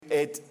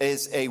It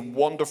is a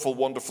wonderful,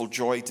 wonderful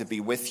joy to be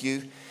with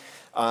you.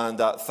 And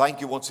thank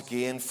you once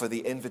again for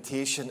the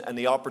invitation and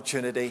the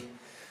opportunity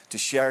to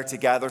share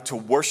together, to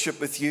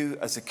worship with you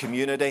as a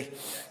community,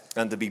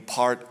 and to be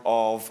part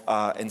of,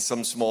 in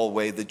some small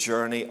way, the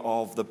journey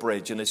of the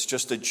bridge. And it's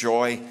just a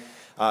joy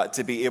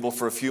to be able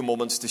for a few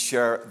moments to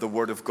share the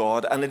Word of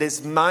God. And it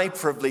is my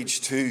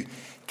privilege to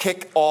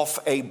kick off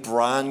a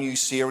brand new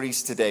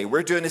series today.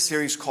 We're doing a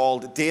series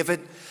called David,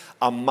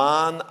 a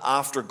man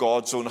after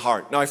God's own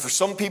heart. Now, for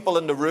some people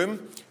in the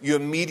room, you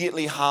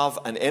immediately have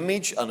an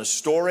image and a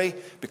story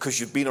because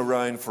you've been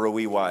around for a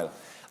wee while.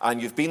 And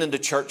you've been in the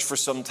church for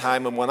some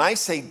time. And when I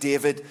say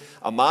David,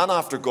 a man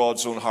after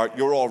God's own heart,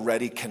 you're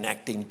already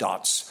connecting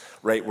dots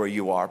right where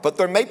you are. But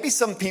there might be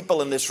some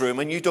people in this room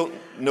and you don't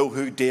know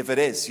who David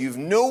is. You've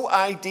no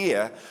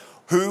idea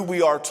who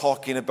we are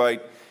talking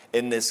about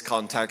in this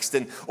context.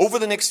 And over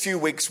the next few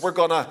weeks, we're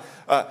going to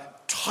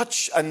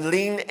touch and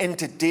lean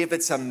into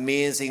David's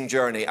amazing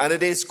journey. And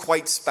it is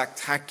quite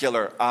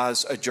spectacular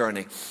as a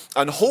journey.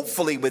 And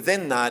hopefully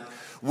within that,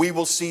 we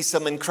will see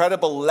some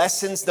incredible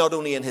lessons, not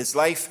only in his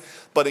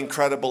life, but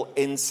incredible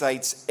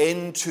insights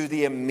into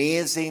the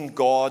amazing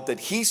God that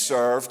he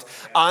served.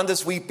 And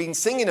as we've been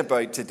singing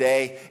about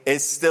today,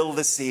 is still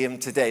the same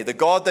today. The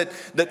God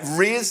that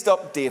raised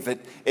up David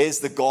is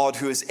the God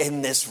who is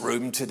in this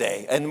room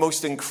today. And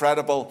most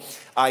incredible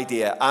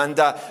idea. And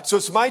so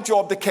it's my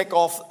job to kick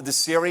off the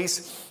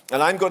series.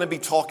 And I'm going to be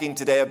talking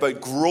today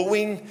about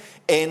growing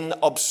in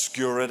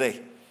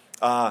obscurity.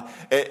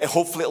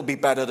 Hopefully it'll be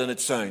better than it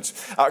sounds.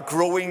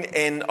 Growing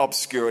in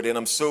obscurity, and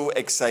I'm so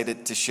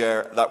excited to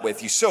share that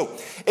with you. So,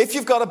 if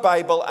you've got a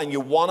Bible and you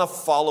want to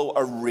follow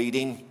a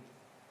reading,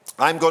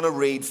 I'm going to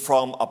read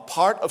from a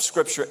part of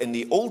Scripture in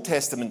the Old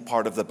Testament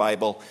part of the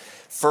Bible,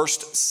 1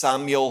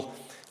 Samuel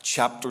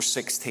chapter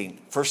 16.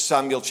 1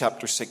 Samuel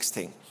chapter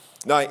 16.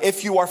 Now,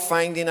 if you are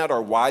finding it,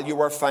 or while you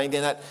are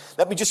finding it,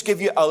 let me just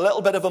give you a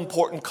little bit of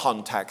important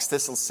context.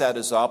 This will set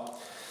us up.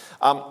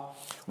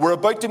 We're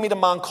about to meet a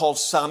man called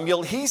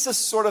Samuel. He's a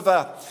sort of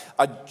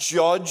a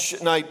judge.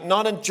 Now,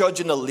 not a judge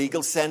in a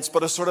legal sense,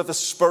 but a sort of a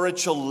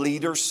spiritual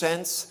leader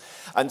sense.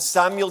 And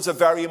Samuel's a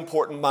very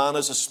important man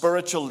as a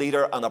spiritual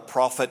leader and a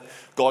prophet.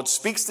 God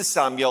speaks to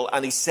Samuel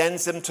and he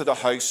sends him to the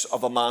house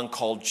of a man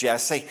called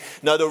Jesse.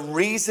 Now, the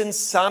reason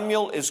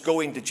Samuel is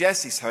going to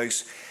Jesse's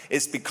house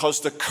is because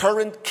the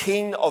current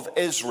king of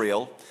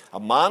Israel, a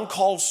man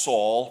called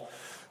Saul,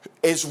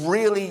 is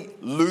really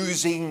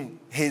losing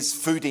his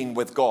footing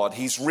with God.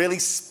 He's really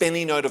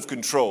spinning out of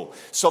control.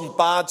 Some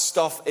bad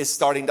stuff is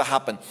starting to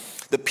happen.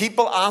 The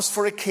people asked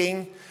for a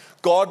king.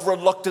 God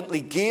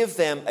reluctantly gave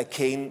them a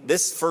king,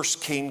 this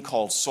first king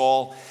called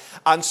Saul.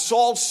 And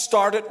Saul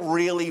started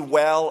really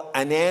well,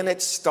 and then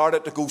it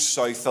started to go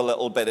south a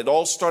little bit. It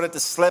all started to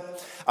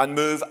slip and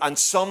move, and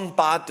some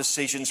bad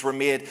decisions were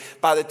made.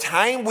 By the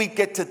time we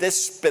get to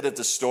this bit of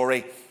the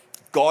story,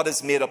 God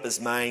has made up his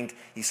mind.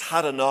 He's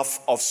had enough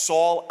of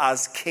Saul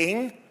as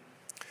king.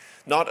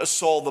 Not as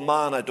Saul the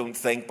man, I don't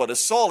think, but as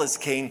Saul as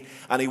king,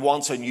 and he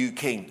wants a new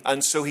king.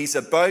 And so he's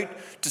about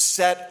to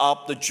set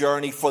up the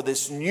journey for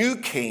this new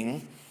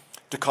king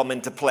to come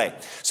into play.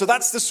 So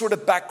that's the sort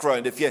of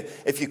background. If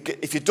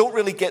you don't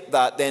really get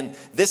that, then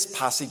this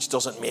passage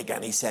doesn't make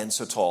any sense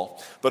at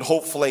all. But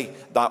hopefully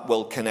that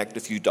will connect a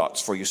few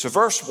dots for you. So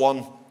verse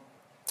 1.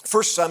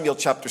 1 Samuel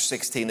chapter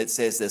 16, it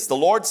says this. The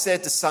Lord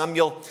said to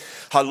Samuel,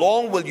 how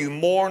long will you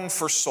mourn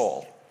for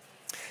Saul,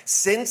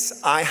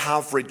 since I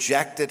have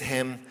rejected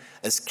him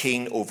as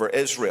king over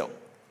Israel?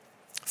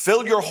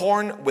 Fill your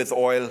horn with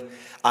oil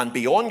and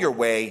be on your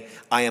way.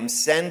 I am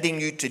sending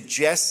you to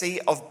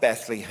Jesse of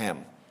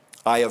Bethlehem.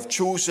 I have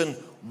chosen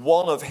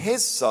one of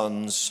his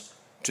sons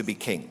to be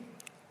king.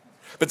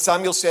 But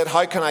Samuel said,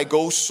 how can I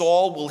go?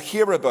 Saul will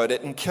hear about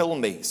it and kill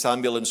me.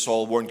 Samuel and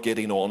Saul weren't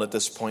getting on at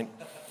this point.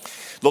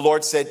 The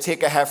Lord said,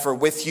 take a heifer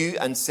with you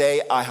and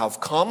say, I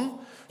have come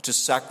to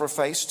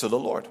sacrifice to the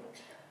Lord.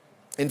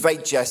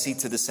 Invite Jesse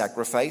to the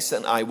sacrifice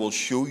and I will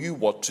show you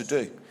what to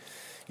do.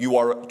 You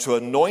are to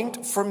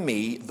anoint for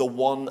me the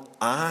one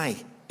I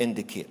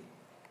indicate.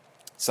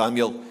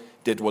 Samuel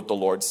did what the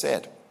Lord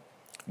said.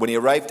 When he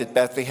arrived at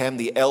Bethlehem,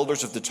 the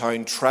elders of the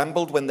town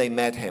trembled when they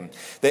met him.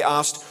 They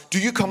asked, do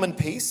you come in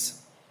peace?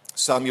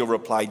 Samuel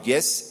replied,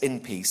 yes, in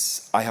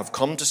peace. I have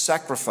come to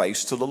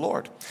sacrifice to the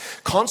Lord.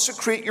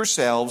 Consecrate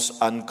yourselves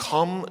and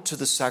come to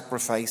the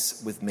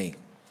sacrifice with me.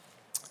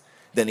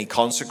 Then he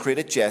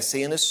consecrated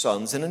Jesse and his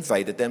sons and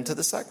invited them to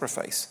the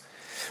sacrifice.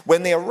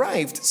 When they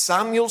arrived,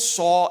 Samuel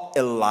saw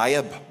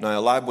Eliab. Now,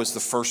 Eliab was the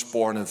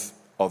firstborn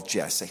of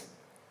Jesse.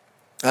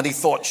 And he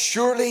thought,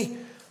 surely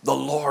the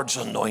Lord's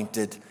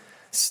anointed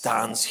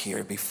stands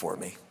here before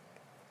me.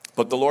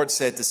 But the Lord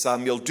said to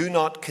Samuel, do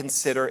not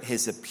consider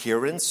his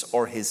appearance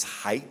or his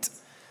height,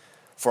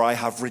 for I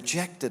have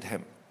rejected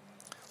him.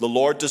 The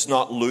Lord does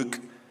not look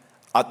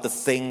at the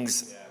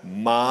things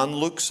man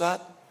looks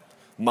at.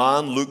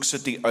 Man looks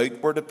at the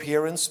outward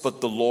appearance, but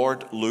the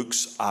Lord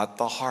looks at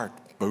the heart.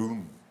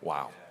 Boom.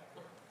 Wow.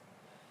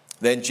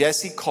 Then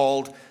Jesse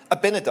called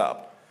Abinadab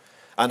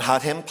and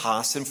had him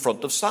pass in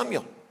front of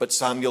Samuel. But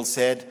Samuel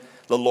said,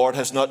 the Lord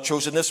has not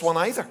chosen this one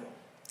either.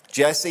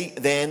 Jesse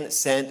then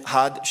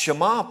had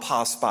Shammah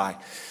pass by.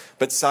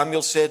 But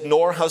Samuel said,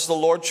 nor has the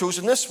Lord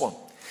chosen this one.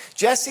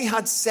 Jesse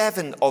had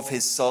 7 of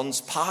his sons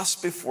pass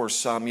before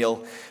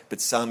Samuel, but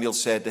Samuel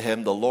said to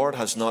him, the Lord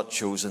has not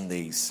chosen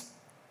these.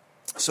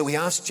 So he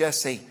asked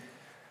Jesse,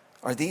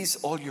 are these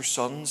all your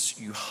sons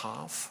you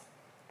have?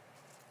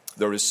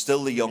 There is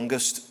still the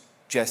youngest,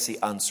 Jesse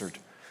answered,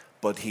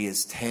 but he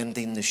is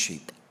tending the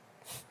sheep.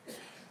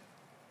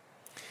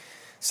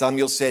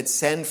 Samuel said,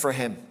 send for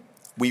him.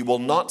 We will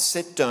not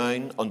sit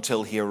down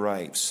until he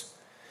arrives.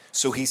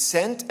 So he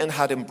sent and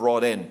had him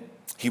brought in.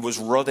 He was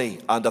ruddy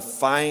and of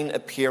fine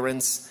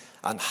appearance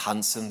and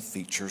handsome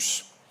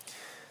features.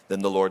 Then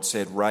the Lord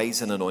said,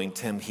 rise and anoint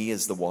him. He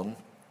is the one.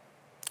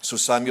 So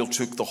Samuel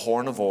took the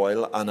horn of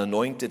oil and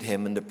anointed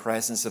him in the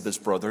presence of his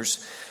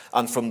brothers.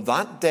 And from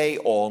that day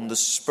on, the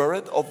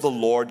Spirit of the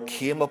Lord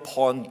came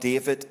upon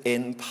David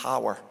in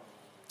power.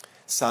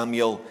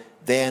 Samuel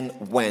then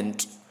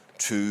went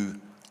to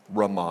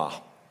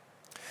Ramah.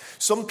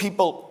 Some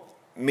people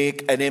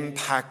make an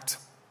impact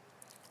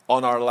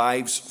on our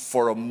lives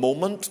for a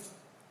moment.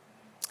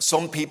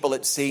 Some people,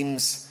 it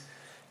seems,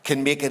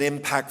 can make an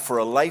impact for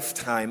a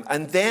lifetime.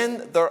 And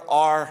then there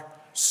are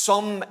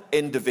some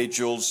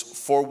individuals,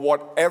 for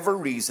whatever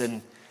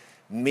reason,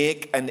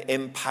 make an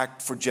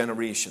impact for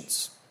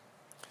generations.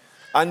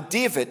 And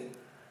David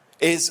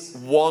is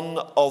one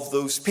of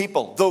those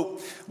people. Though,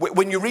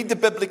 when you read the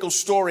biblical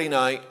story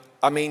now,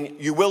 I mean,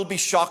 you will be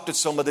shocked at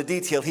some of the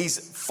detail. He's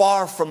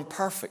far from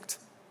perfect.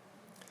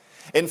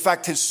 In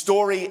fact, his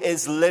story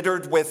is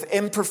littered with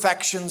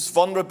imperfections,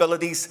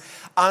 vulnerabilities,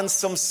 and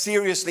some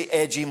seriously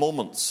edgy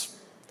moments.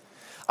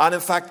 And in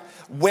fact,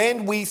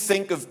 when we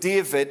think of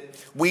David,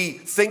 we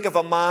think of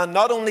a man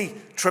not only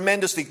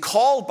tremendously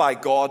called by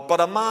God,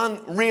 but a man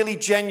really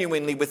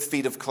genuinely with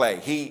feet of clay.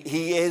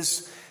 He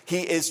is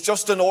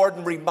just an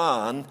ordinary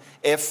man,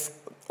 if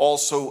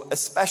also a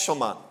special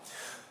man.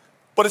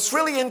 But it's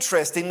really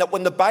interesting that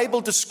when the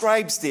Bible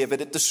describes David,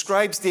 it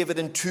describes David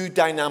in 2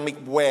 dynamic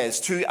ways,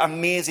 2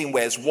 amazing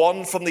ways.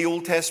 One from the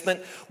Old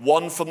Testament,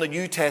 one from the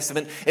New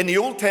Testament. In the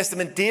Old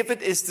Testament,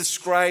 David is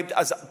described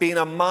as being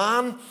a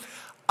man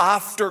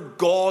after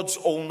God's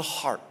own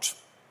heart.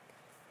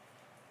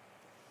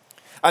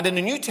 And in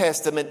the New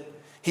Testament,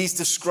 he's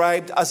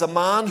described as a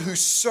man who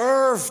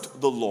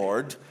served the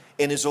Lord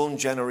in his own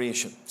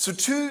generation. So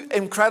 2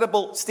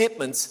 incredible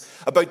statements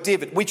about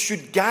David, which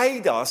should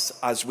guide us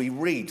as we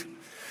read.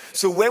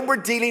 So when we're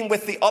dealing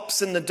with the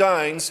ups and the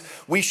downs,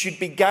 we should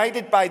be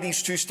guided by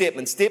these 2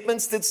 statements.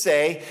 Statements that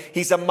say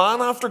he's a man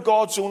after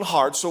God's own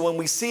heart. So when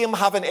we see him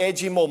having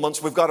edgy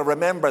moments, we've got to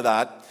remember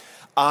that,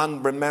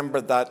 and remember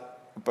that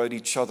about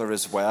each other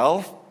as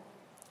well.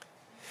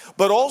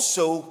 But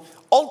also,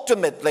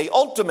 ultimately,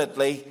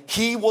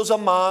 he was a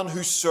man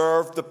who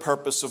served the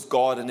purpose of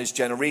God in his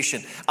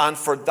generation. And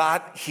for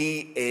that,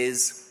 he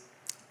is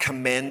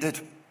commended.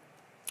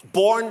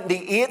 Born the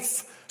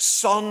 8th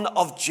son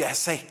of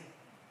Jesse,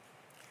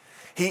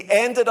 he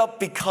ended up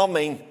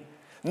becoming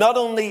not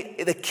only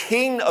the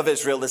king of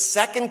Israel, the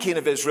second king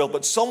of Israel,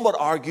 but some would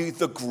argue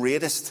the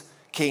greatest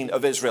king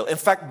of Israel. In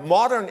fact,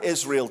 modern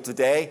Israel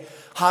today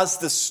has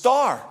the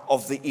star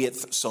of the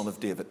 8th son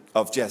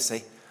of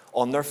Jesse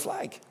on their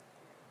flag.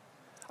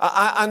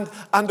 And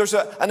there's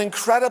an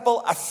incredible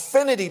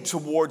affinity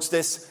towards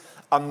this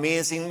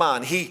amazing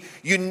man. He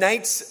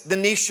unites the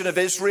nation of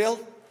Israel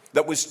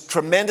that was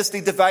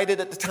tremendously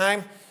divided at the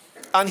time,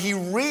 and he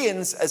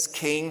reigns as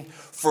king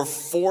for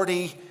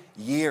 40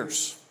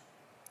 years.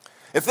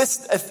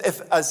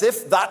 As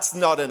if that's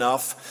not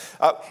enough,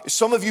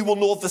 some of you will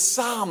know the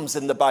Psalms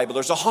in the Bible.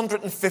 There's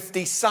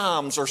 150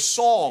 Psalms or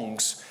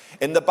songs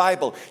in the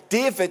Bible.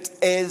 David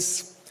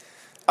is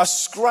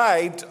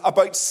ascribed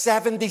about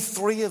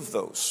 73 of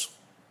those.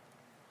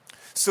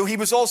 So he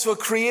was also a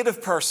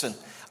creative person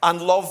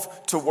and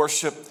loved to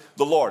worship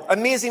the Lord.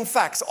 Amazing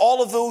facts.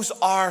 All of those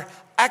are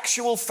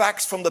actual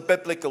facts from the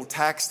biblical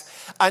text.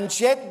 And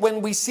yet,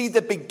 when we see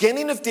the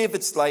beginning of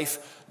David's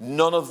life,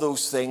 none of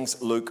those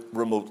things look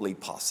remotely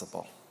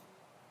possible.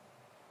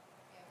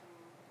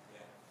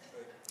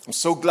 I'm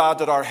so glad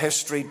that our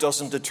history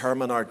doesn't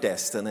determine our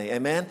destiny.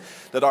 Amen?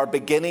 That our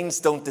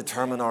beginnings don't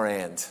determine our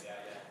end.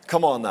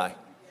 Come on now.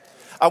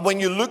 And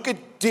when you look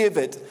at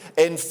David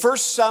in 1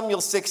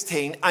 Samuel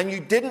 16, and you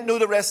didn't know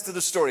the rest of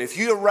the story, if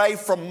you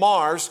arrived from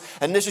Mars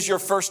and this is your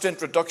first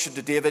introduction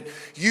to David,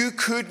 you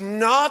could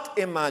not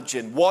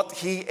imagine what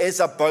he is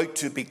about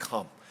to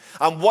become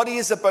and what he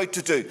is about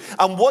to do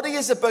and what he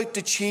is about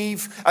to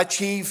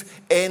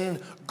achieve in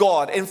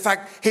God. In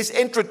fact, his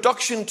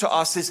introduction to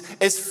us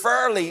is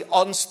fairly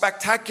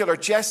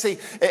unspectacular. Jesse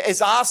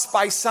is asked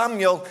by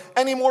Samuel,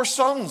 any more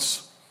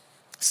sons?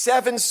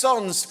 7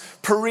 sons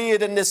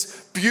parade in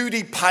this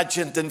beauty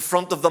pageant in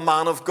front of the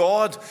man of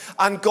God.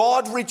 And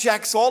God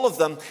rejects all of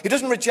them. He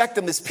doesn't reject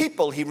them as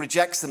people. He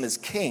rejects them as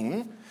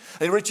king.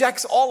 He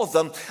rejects all of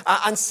them.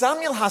 And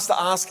Samuel has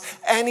to ask,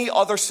 any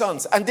other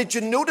sons? And did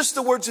you notice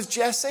the words of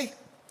Jesse?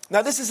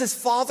 Now, this is his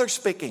father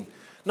speaking,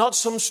 not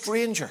some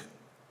stranger.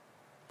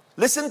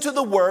 Listen to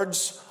the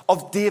words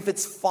of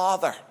David's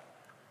father.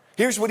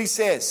 Here's what he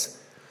says.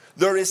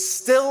 There is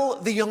still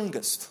the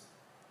youngest,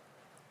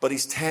 but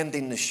he's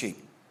tending the sheep.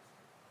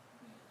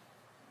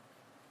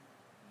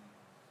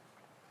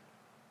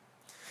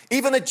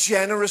 Even a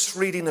generous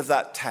reading of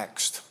that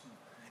text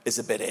is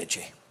a bit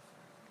edgy.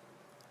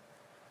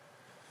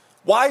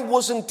 Why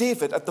wasn't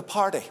David at the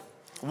party?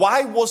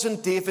 Why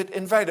wasn't David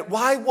invited?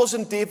 Why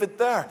wasn't David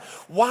there?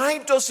 Why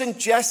doesn't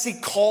Jesse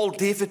call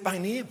David by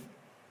name?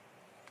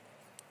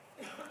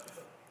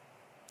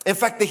 In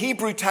fact, the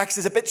Hebrew text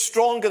is a bit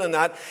stronger than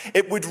that.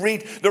 It would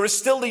read, there is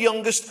still the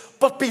youngest,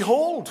 but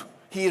behold,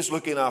 he is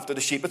looking after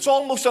the sheep. It's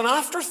almost an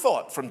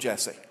afterthought from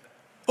Jesse.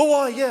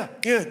 Oh, yeah,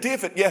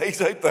 David,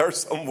 he's out there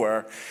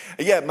somewhere.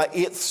 Yeah, my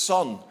 8th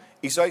son,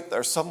 he's out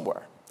there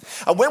somewhere.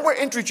 And when we're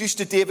introduced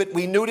to David,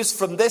 we notice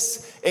from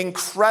this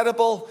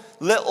incredible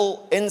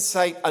little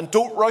insight, and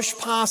don't rush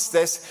past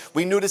this,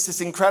 we notice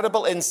this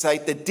incredible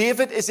insight that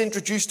David is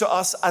introduced to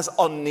us as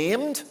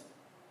unnamed.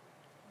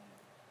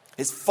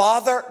 His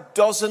father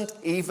doesn't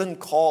even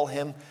call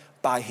him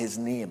by his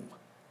name.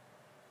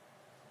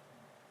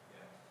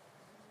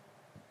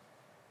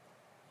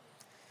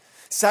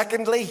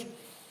 Secondly,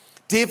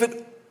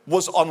 David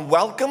was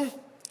unwelcome.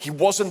 He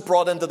wasn't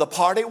brought into the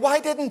party. Why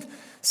didn't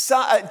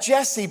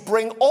Jesse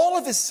bring all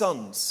of his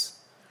sons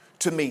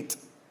to meet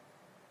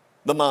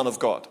the man of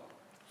God?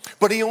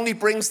 But he only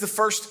brings the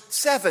first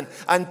 7,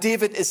 and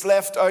David is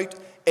left out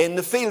in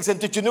the fields. And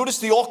did you notice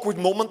the awkward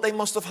moment they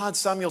must have had?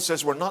 Samuel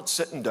says, we're not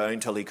sitting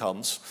down till he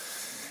comes.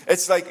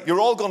 It's like,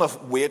 you're all going to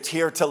wait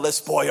here till this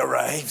boy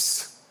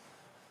arrives.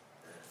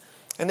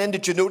 And then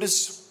did you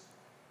notice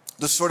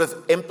the sort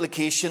of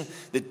implication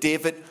that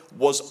David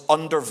was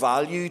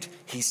undervalued?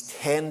 He's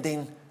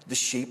tending the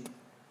sheep.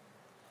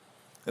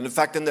 And in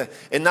fact,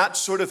 in that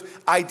sort of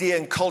idea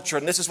and culture,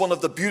 and this is one of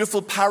the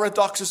beautiful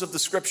paradoxes of the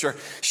scripture,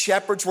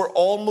 shepherds were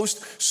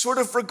almost sort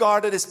of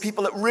regarded as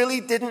people that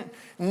really didn't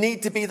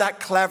need to be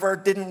that clever,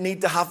 didn't need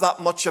to have that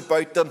much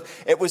about them.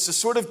 It was the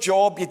sort of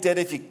job you did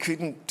if you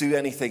couldn't do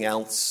anything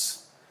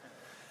else.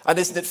 And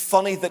isn't it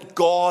funny that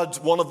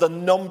God, one of the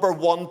number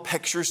one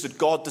pictures that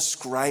God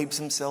describes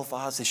himself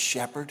as, is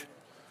shepherd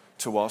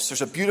to us?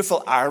 There's a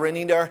beautiful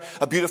irony there,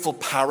 a beautiful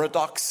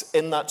paradox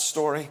in that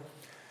story.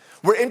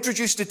 We're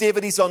introduced to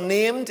David. He's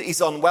unnamed,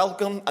 he's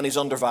unwelcome, and he's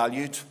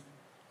undervalued.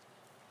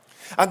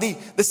 And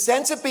the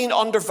sense of being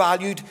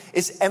undervalued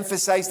is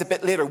emphasized a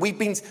bit later. We've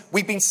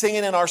been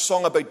singing in our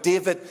song about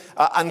David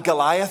and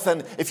Goliath.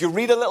 And if you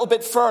read a little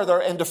bit further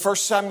into 1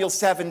 Samuel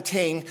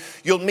 17,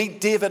 you'll meet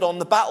David on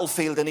the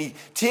battlefield. And he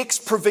takes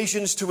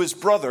provisions to his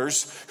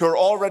brothers who are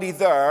already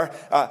there,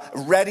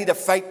 ready to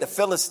fight the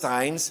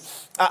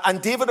Philistines. And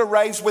David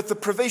arrives with the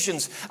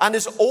provisions. And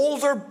his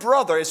oldest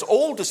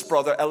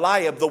brother,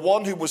 Eliab, the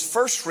one who was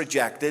first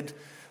rejected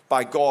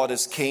by God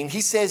as king,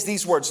 he says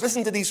these words.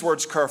 Listen to these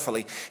words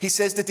carefully. He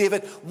says to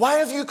David, why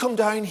have you come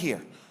down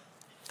here?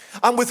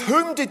 And with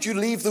whom did you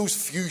leave those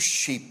few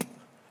sheep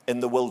in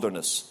the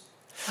wilderness?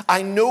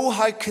 I know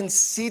how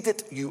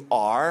conceited you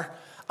are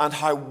and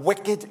how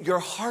wicked your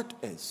heart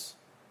is.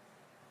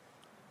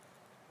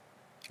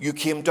 You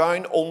came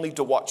down only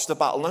to watch the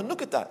battle. Now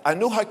look at that. I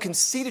know how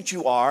conceited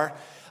you are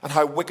and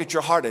how wicked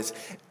your heart is.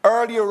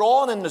 Earlier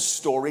on in the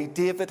story,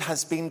 David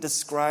has been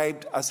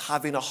described as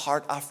having a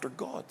heart after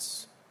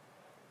God's.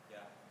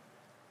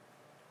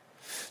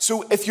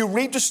 So if you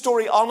read the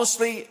story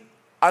honestly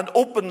and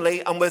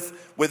openly and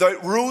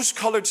without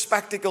rose-colored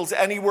spectacles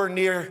anywhere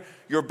near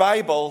your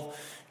Bible,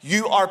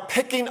 you are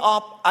picking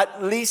up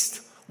at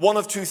least one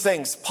of two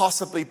things,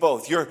 possibly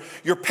both. You're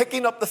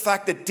picking up the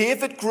fact that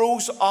David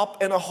grows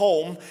up in a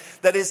home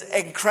that is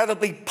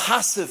incredibly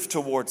passive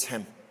towards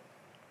him.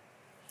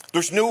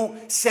 There's no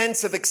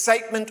sense of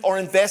excitement or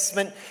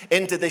investment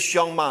into this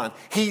young man.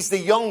 He's the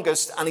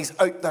youngest and he's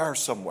out there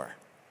somewhere.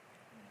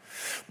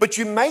 But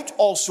you might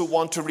also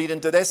want to read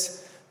into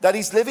this that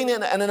he's living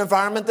in an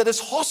environment that is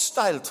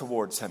hostile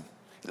towards him.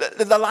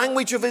 The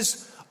language of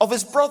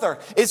his brother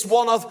is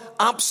one of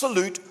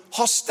absolute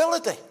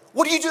hostility.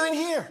 What are you doing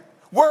here?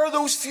 Where are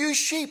those few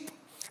sheep?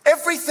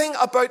 Everything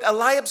about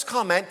Eliab's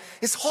comment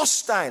is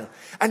hostile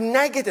and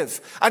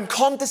negative and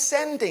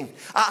condescending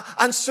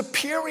and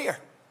superior.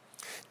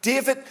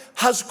 David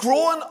has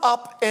grown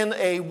up in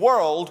a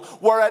world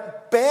where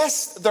at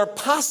best they're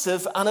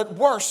passive and at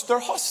worst they're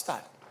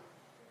hostile.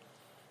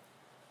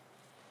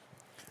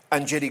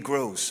 And yet he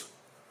grows.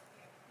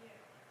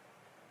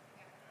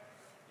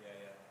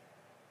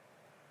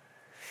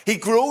 He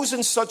grows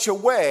in such a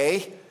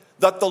way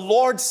that the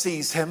Lord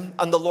sees him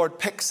and the Lord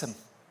picks him.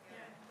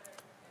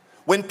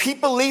 When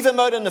people leave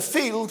him out in the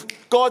field,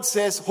 God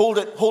says, hold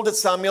it,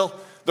 Samuel,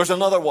 there's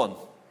another one.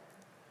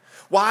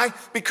 Why?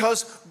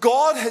 Because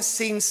God has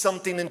seen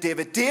something in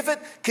David. David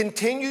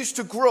continues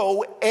to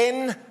grow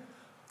in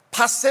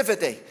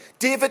passivity.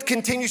 David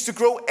continues to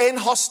grow in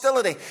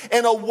hostility.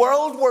 In a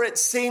world where it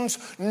seems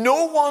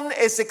no one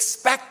is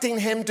expecting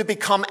him to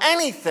become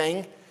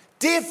anything,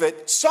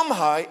 David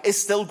somehow is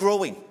still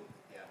growing.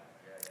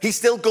 He's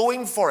still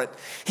going for it.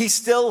 He's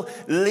still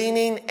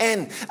leaning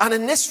in. And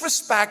in this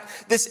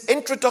respect, this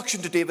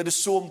introduction to David is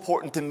so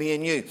important to me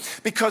and you,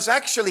 because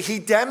actually he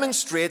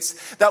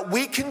demonstrates that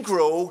we can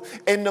grow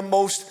in the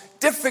most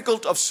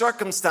difficult of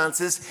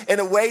circumstances in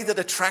a way that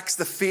attracts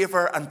the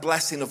favor and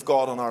blessing of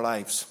God on our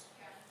lives.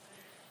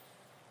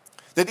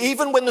 That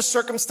even when the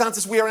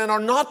circumstances we are in are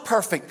not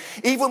perfect,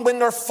 even when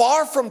they're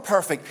far from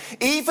perfect,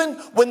 even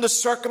when the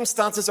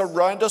circumstances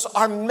around us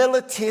are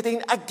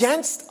militating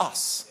against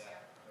us,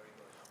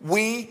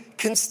 we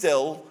can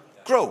still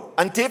grow.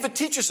 And David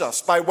teaches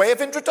us by way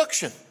of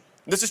introduction.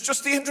 This is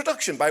just the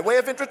introduction. By way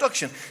of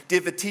introduction,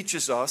 David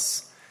teaches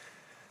us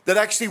that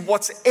actually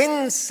what's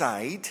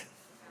inside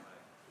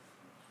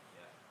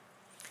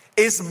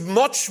is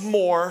much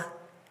more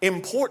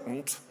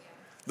important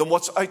than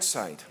what's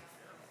outside.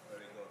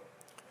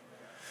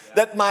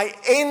 That my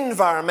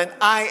environment,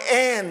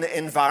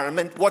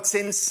 environment, what's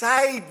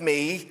inside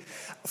me,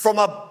 from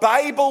a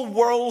Bible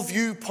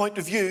worldview point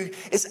of view,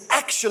 is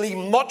actually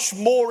much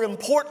more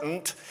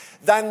important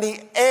than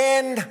the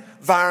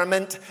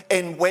environment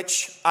in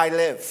which I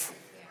live.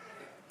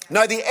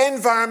 Now, the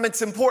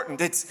environment's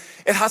important. It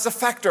has a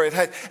factor.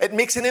 It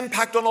makes an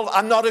impact on all.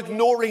 I'm not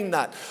ignoring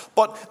that.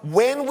 But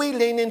when we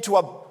lean into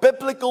a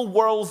biblical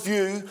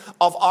worldview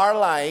of our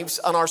lives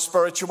and our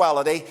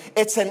spirituality,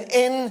 it's an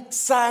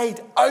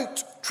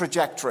inside-out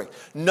trajectory,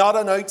 not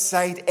an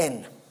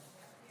outside-in.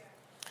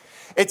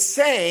 It's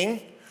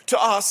saying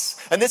to us,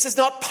 and this is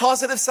not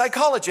positive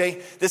psychology,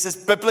 this is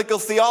biblical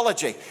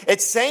theology.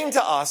 It's saying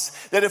to us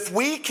that if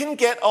we can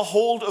get a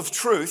hold of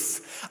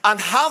truth and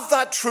have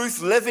that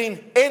truth living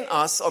in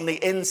us on the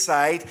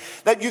inside,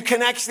 that you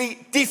can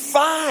actually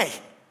defy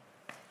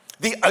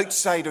the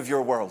outside of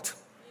your world.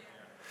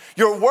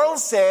 Your world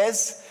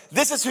says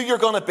this is who you're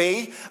going to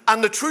be,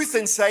 and the truth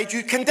inside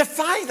you can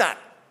defy that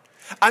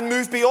and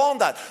move beyond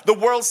that. The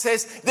world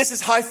says this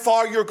is how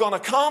far you're going to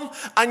come,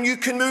 and you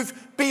can move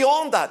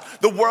beyond that.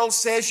 The world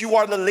says you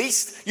are the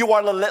least, you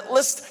are the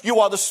littlest, you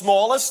are the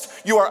smallest,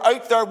 you are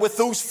out there with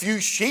those few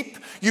sheep,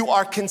 you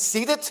are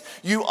conceited,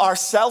 you are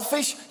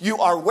selfish, you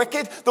are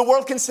wicked. The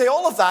world can say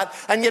all of that,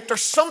 and yet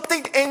there's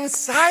something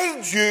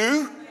inside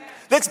you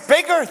that's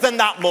bigger than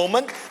that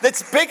moment,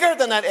 that's bigger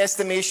than that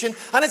estimation,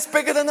 and it's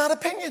bigger than that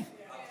opinion.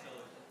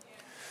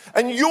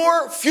 And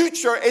your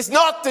future is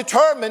not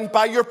determined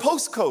by your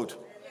postcode.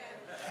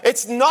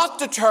 It's not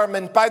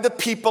determined by the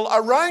people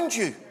around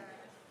you.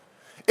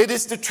 It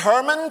is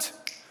determined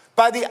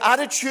by the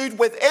attitude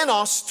within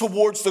us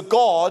towards the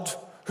God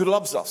who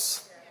loves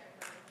us.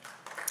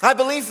 I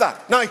believe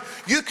that. Now,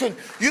 you can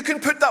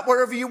put that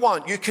wherever you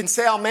want. You can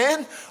say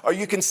amen, or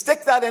you can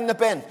stick that in the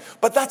bin.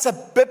 But that's a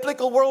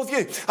biblical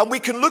worldview. And we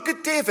can look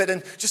at David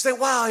and just say,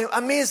 wow,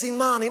 amazing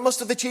man. He must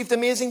have achieved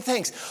amazing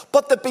things.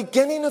 But the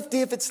beginning of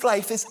David's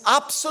life is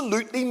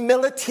absolutely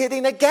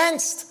militating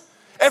against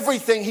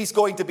everything he's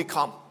going to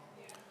become.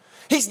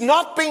 He's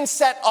not been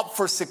set up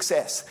for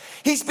success.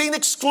 He's been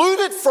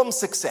excluded from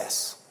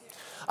success.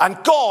 And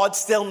God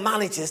still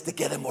manages to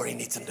get him where he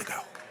needs him to go.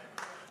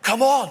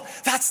 Come on,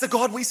 that's the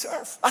God we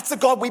serve. That's the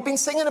God we've been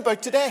singing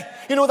about today.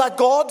 You know that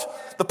God,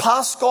 the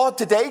past God,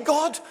 today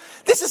God?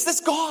 This is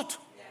this God.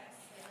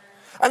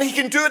 And he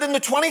can do it in the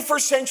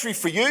 21st century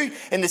for you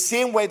in the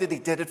same way that he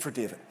did it for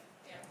David.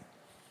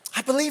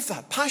 I believe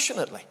that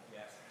passionately.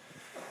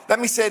 Let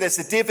me say this,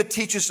 that David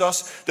teaches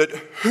us that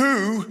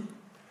who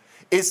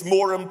is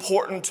more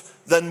important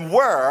than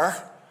where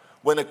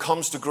when it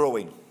comes to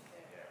growing.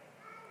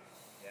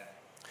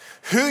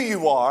 Who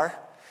you are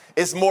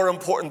is more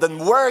important than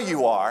where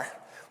you are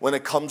when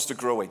it comes to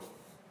growing.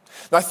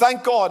 Now,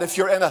 thank God if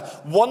you're in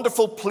a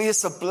wonderful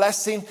place of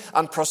blessing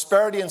and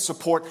prosperity and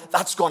support,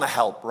 that's going to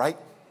help, right?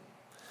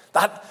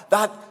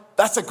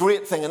 That's a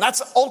great thing, and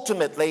that's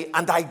ultimately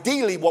and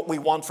ideally what we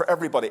want for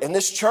everybody. In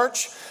this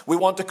church, we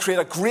want to create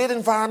a great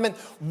environment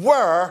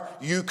where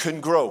you can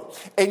grow.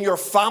 In your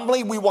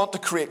family, we want to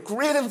create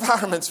great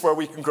environments where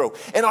we can grow.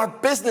 In our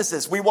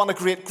businesses, we want to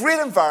create great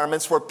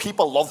environments where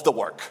people love to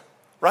work,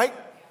 right?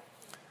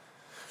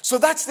 So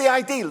that's the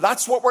ideal.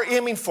 That's what we're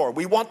aiming for.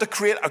 We want to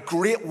create a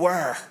great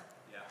where.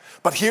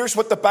 But here's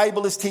what the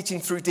Bible is teaching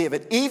through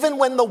David. Even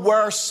when the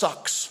where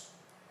sucks,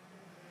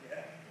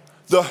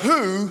 the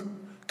who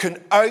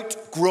can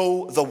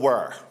outgrow the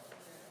where.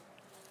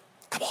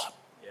 Come on.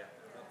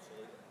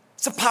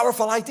 It's a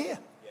powerful idea.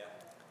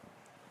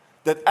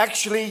 That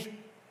actually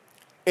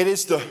it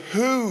is the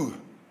who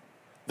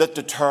that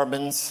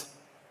determines,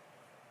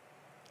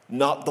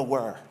 not the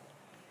where.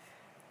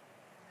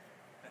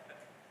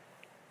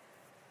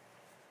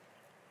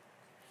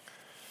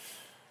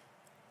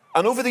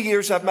 And over the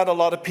years, I've met a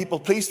lot of people.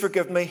 Please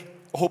forgive me.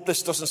 I hope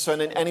this doesn't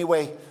sound in any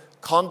way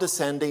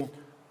condescending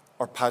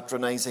or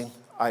patronizing.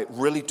 I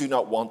really do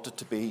not want it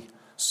to be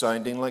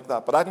sounding like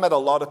that. But I've met a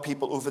lot of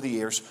people over the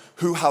years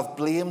who have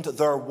blamed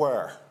their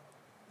where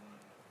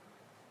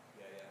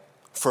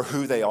for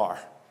who they are.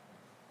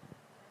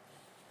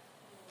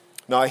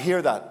 Now, I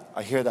hear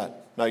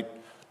that. Now,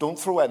 don't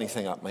throw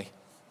anything at me.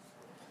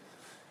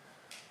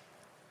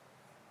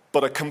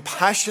 But a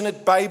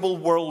compassionate Bible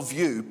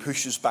worldview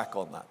pushes back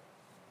on that.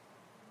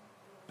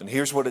 And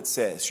here's what it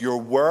says. Your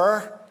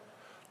where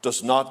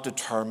does not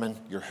determine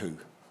your who.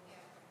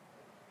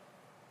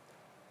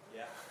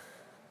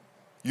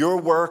 Your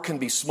where can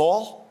be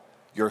small.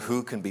 Your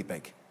who can be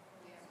big.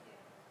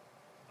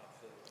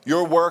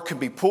 Your where can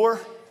be poor.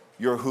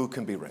 Your who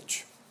can be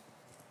rich.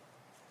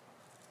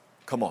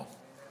 Come on.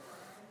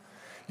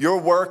 Your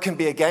where can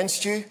be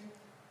against you.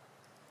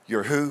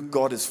 Your who,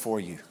 God is for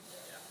you.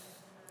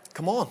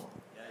 Come on.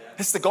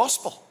 It's the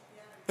gospel.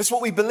 This is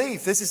what we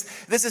believe. This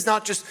is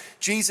not just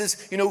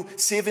Jesus,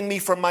 saving me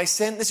from my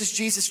sin. This is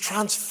Jesus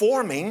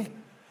transforming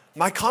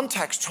my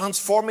context,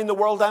 transforming the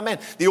world I'm in.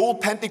 The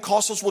old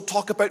Pentecostals will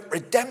talk about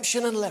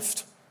redemption and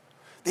lift.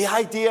 The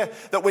idea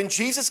that when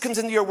Jesus comes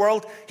into your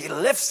world, he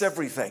lifts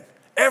everything.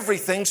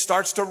 Everything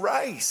starts to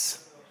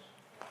rise.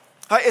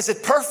 Is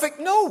it perfect?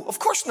 No, of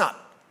course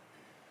not.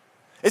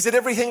 Is it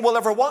everything we'll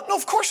ever want? No,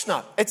 of course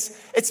not.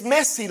 It's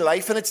messy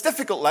life and it's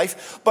difficult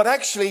life. But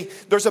actually,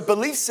 there's a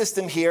belief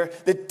system here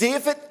that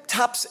David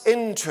taps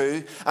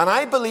into. And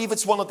I believe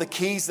it's one of the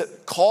keys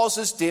that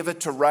causes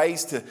David to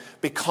rise to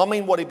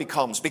becoming what he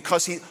becomes.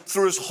 Because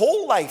through his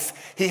whole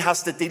life, he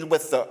has to deal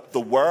with the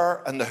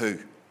where and the who.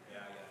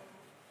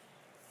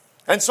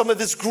 And some of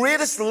his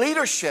greatest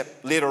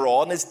leadership later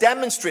on is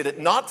demonstrated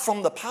not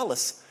from the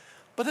palace,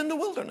 but in the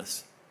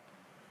wilderness.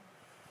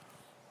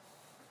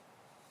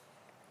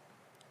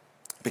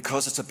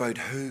 Because it's about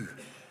who,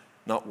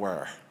 not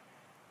where.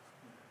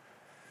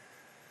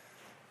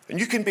 And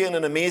you can be in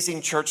an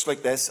amazing church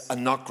like this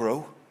and not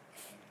grow.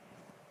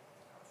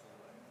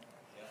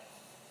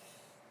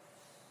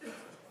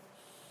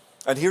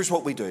 And here's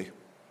what we do.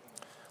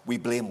 We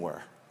blame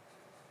where.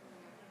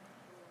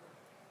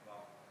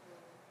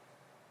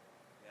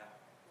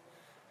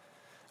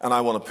 And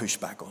I want to push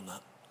back on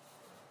that.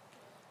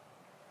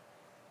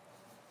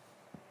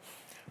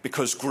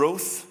 Because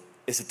growth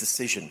is a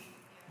decision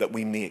that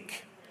we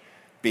make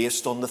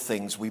based on the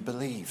things we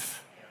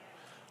believe,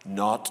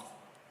 not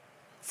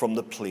from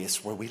the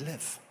place where we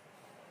live.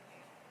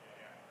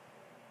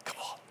 Come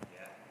on.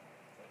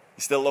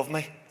 You still love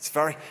me? It's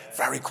very,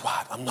 very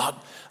quiet. I'm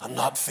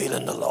not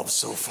feeling the love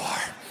so far.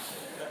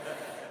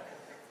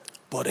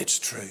 But it's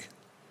true.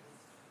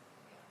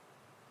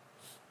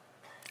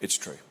 It's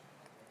true.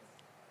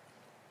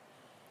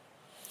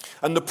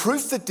 And the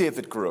proof that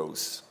David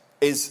grows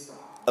is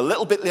a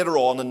little bit later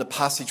on in the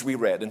passage we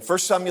read. In 1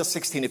 Samuel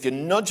 16, if you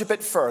nudge a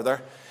bit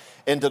further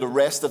into the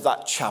rest of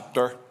that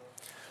chapter,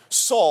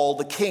 Saul,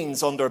 the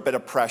king's under a bit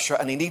of pressure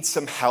and he needs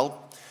some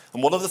help.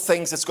 And one of the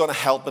things that's going to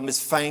help him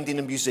is finding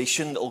a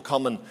musician that will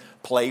come and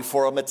play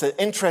for him. It's an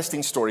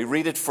interesting story.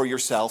 Read it for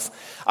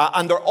yourself.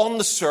 And they're on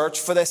the search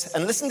for this.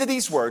 And listen to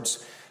these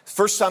words.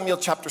 1 Samuel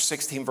chapter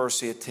 16,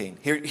 verse 18.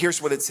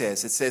 Here's what it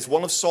says. It says,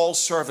 one of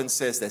Saul's servants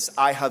says this,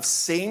 I have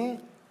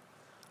seen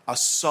a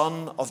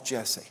son of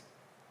Jesse,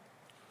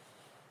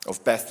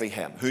 of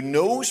Bethlehem, who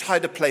knows how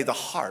to play the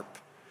harp.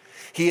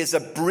 He is a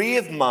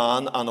brave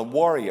man and a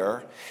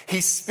warrior.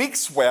 He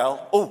speaks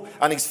well,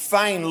 and he's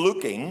fine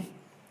looking,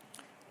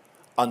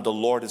 and the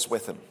Lord is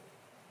with him.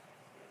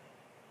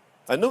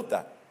 And note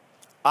that.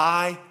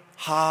 I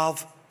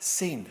have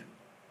seen.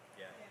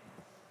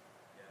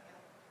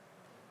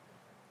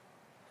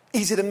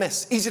 Easy to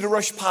miss, easy to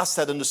rush past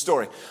that in the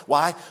story.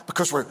 Why?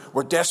 Because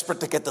we're desperate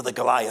to get to the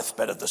Goliath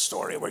bit of the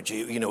story where,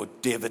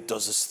 David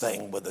does his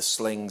thing with the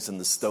slings and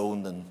the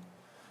stone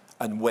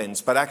and wins.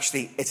 But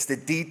actually, it's the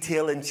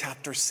detail in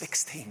chapter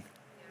 16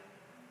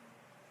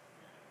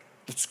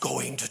 that's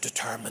going to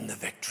determine the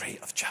victory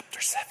of chapter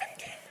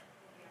 17.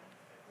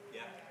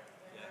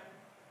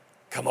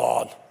 Come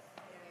on.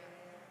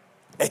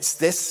 It's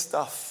this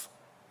stuff.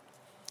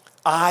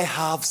 I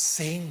have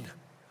seen.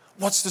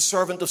 What's the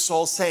servant of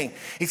Saul saying?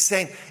 He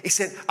said,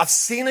 I've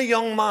seen a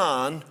young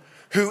man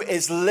who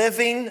is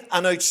living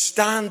an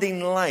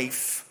outstanding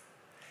life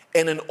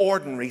in an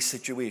ordinary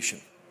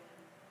situation.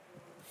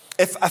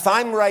 If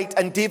I'm right,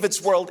 and David's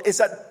world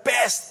is at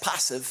best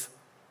passive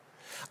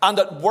and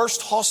at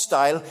worst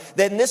hostile,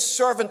 then this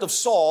servant of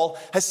Saul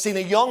has seen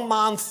a young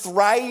man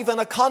thrive in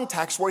a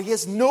context where he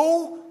has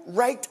no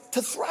right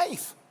to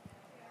thrive.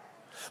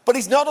 But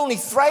he's not only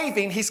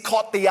thriving, he's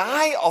caught the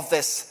eye of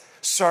this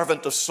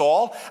servant of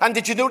Saul. And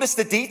did you notice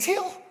the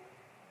detail?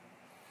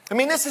 I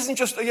mean, this isn't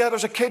just,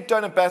 there's a kid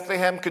down in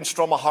Bethlehem can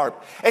strum a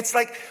harp. It's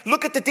like,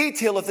 look at the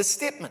detail of this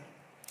statement.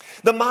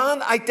 The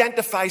man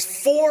identifies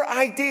 4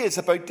 ideas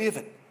about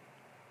David.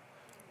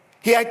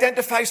 He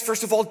identifies,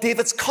 first of all,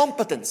 David's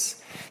competence.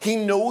 He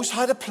knows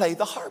how to play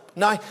the harp.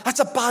 Now,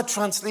 that's a bad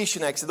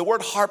translation, actually. The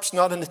word harp's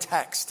not in the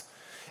text.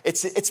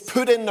 It's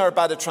put in there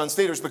by the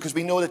translators because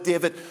we know that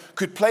David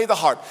could play the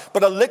harp.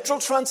 But a literal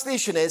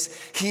translation is,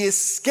 he is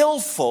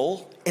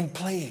skillful in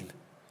playing.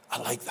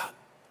 I like that.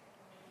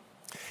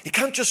 He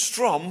can't just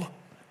strum,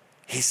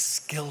 he's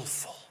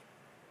skillful.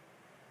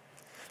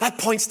 That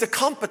points to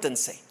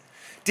competency.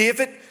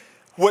 David,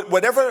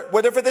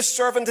 whatever this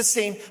servant has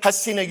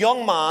seen a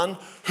young man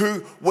who,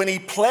 when he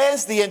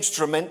plays the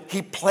instrument,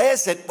 he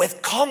plays it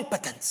with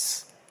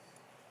competence.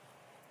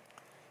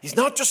 He's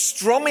not just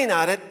strumming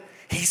at it,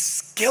 he's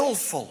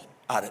skillful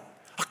at it.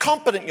 A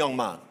competent young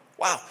man.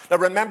 Wow. Now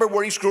remember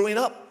where he's growing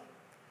up.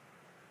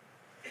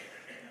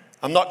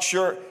 I'm not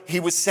sure he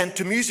was sent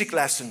to music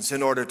lessons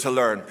in order to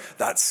learn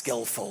that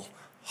skillful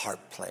harp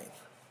playing.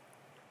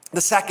 The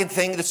second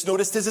thing that's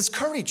noticed is his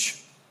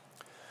courage.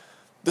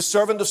 The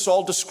servant of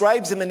Saul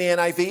describes him in the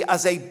NIV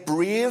as a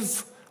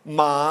brave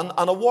man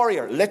and a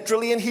warrior.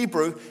 Literally in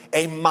Hebrew,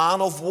 a man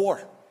of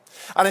war.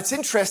 And it's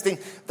interesting,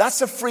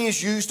 that's a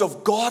phrase used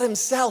of God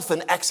himself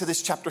in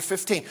Exodus chapter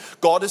 15.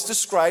 God is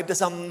described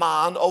as a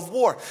man of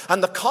war.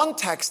 And the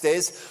context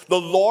is the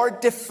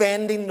Lord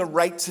defending the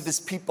rights of his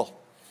people.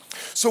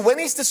 So when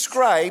he's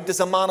described as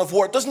a man of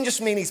war, it doesn't just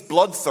mean he's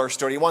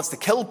bloodthirsty or he wants to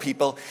kill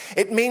people.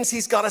 It means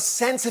he's got a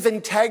sense of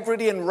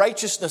integrity and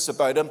righteousness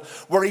about him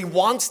where he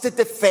wants to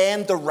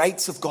defend the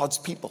rights of God's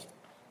people.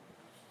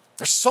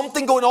 There's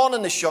something going on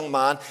in this young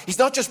man. He's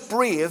not just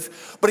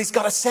brave, but he's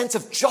got a sense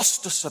of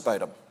justice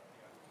about him.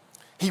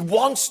 He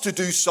wants to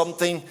do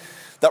something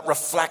that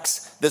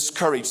reflects this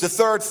courage. The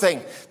third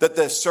thing that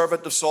the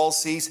servant of Saul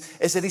sees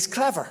is that he's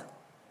clever.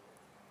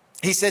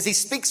 He says he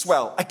speaks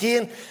well.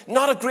 Again,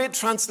 not a great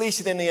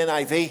translation in the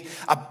NIV.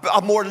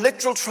 A more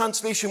literal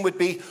translation would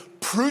be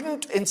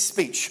prudent in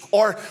speech,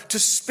 or to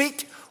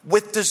speak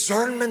with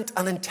discernment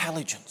and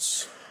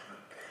intelligence.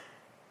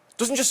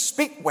 Doesn't just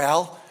speak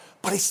well,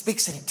 but he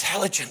speaks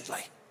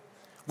intelligently,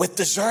 with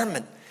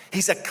discernment.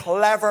 He's a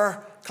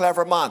clever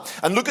man.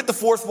 And look at the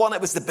fourth one.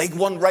 It was the big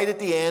one right at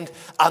the end.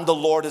 And the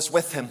Lord is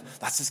with him.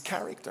 That's his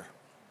character.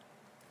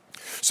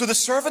 So the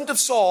servant of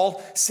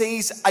Saul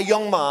sees a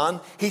young man.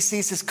 He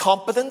sees his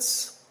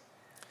competence.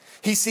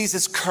 He sees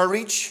his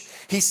courage.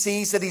 He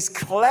sees that he's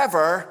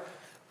clever.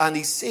 And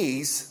he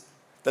sees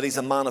that he's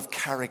a man of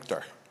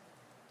character.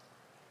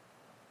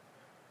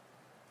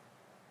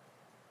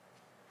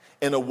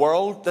 In a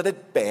world that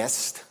at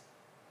best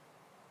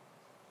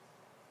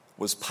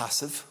was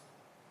passive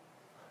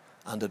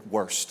and at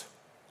worst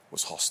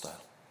was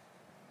hostile.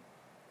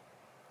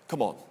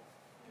 Come on.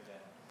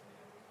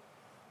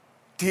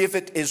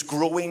 David is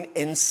growing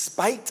in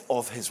spite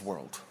of his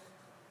world,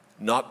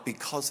 not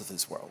because of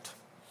his world.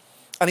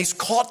 And he's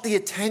caught the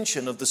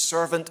attention of the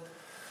servant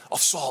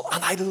of Saul.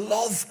 And I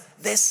love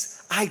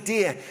this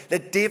idea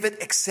that David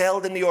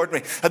excelled in the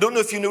ordinary. I don't know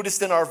if you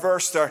noticed in our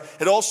verse there,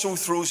 it also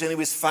throws in he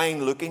was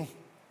fine looking.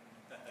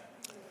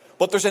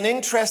 But there's an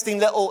interesting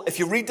little, if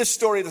you read this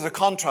story, there's a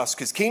contrast.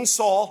 Because King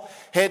Saul,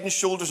 head and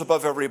shoulders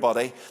above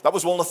everybody, that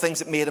was one of the things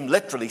that made him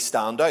literally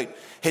stand out.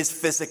 His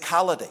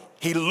physicality.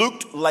 He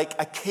looked like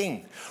a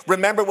king.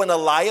 Remember when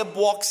Eliab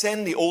walks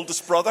in, the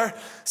oldest brother,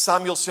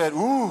 Samuel said,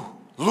 ooh,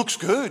 looks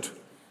good.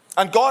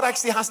 And God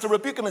actually has to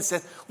rebuke him and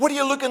said, what are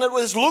you looking at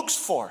his looks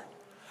for?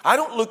 I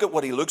don't look at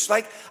what he looks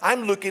like.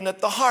 I'm looking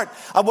at the heart.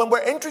 And when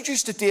we're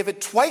introduced to David,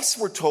 twice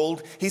we're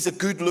told he's a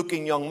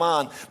good-looking young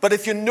man. But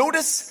if you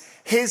notice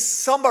his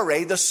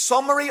summary, the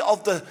summary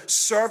of the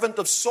servant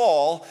of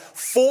Saul,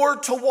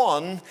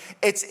 4-1,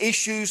 it's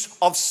issues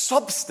of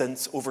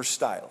substance over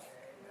style.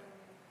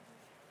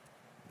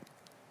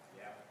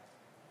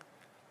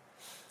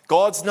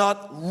 God's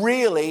not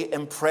really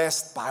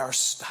impressed by our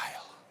style.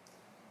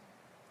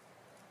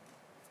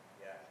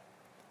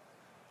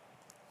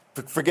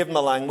 Forgive my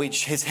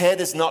language. His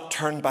head is not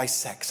turned by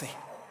sexy,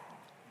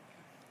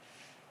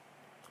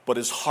 but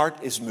his heart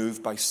is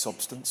moved by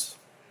substance.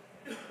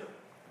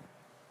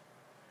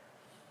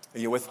 Are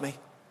you with me?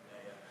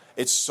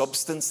 It's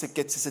substance that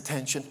gets his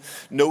attention.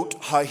 Note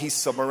how he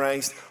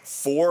summarized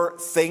 4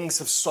 things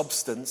of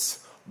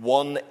substance,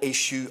 1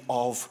 issue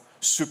of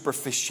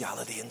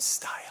superficiality and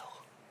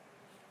style.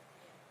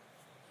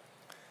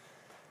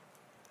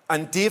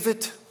 And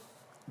David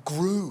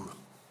grew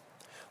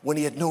when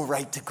he had no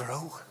right to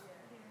grow.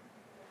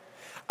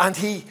 And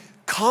he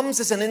comes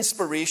as an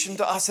inspiration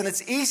to us. And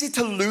it's easy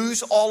to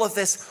lose all of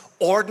this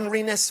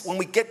ordinariness when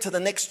we get to the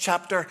next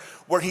chapter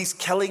where he's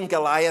killing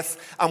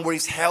Goliath and where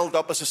he's held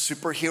up as a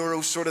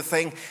superhero sort of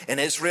thing in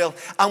Israel.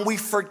 And we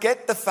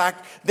forget the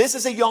fact this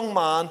is a young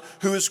man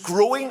who is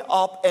growing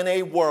up in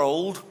a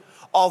world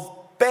of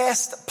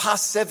best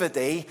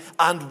passivity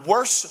and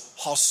worse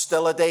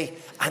hostility,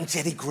 and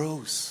yet he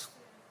grows.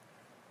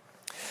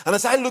 And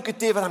as I look at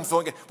David, I'm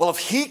thinking, well, if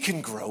he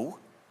can grow,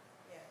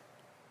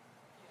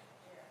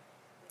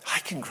 I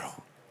can grow.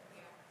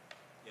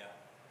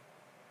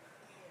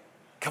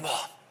 Come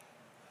on.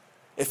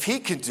 If he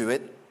can do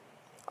it,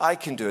 I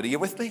can do it. Are you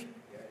with me?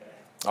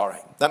 All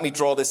right. Let me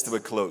draw this to a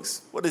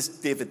close. What does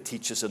David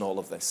teach us in all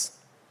of this?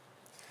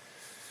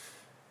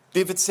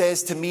 David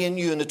says to me and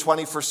you in the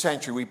 21st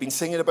century, we've been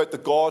singing about the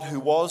God who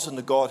was and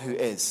the God who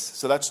is.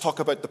 So let's talk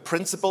about the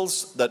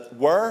principles that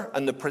were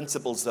and the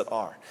principles that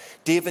are.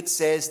 David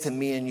says to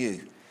me and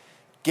you,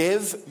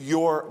 give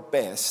your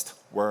best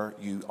where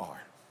you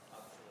are.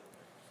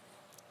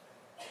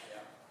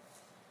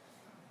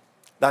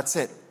 That's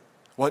it.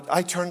 What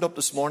I turned up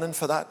this morning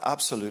for that?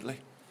 Absolutely.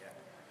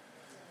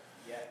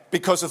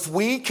 Because if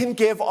we can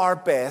give our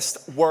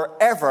best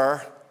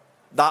wherever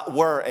that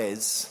where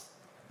is,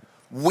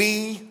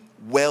 we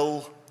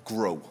will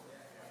grow.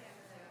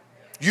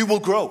 You will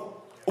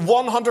grow.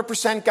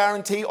 100%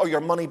 guarantee or your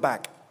money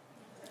back.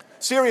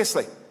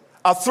 Seriously.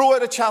 I'll throw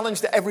out a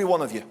challenge to every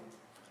one of you.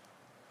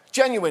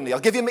 Genuinely, I'll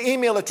give you my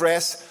email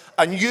address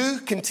and you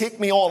can take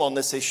me on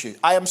this issue.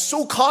 I am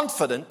so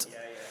confident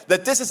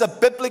that this is a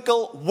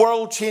biblical,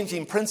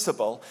 world-changing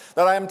principle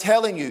that I am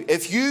telling you,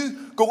 if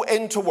you go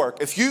into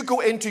work, if you go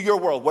into your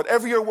world,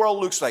 whatever your world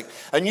looks like,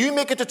 and you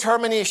make a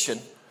determination,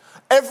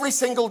 every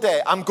single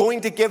day, I'm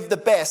going to give the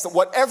best.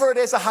 Whatever it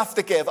is I have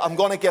to give, I'm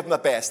going to give my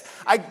best.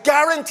 I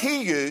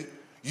guarantee you,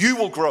 you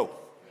will grow.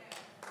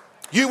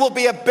 You will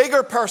be a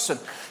bigger person.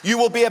 You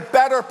will be a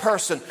better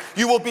person.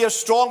 You will be a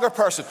stronger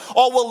person.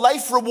 Or will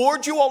life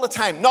reward you all the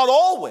time? Not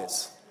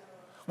always.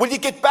 Will you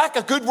get back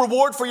a good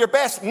reward for your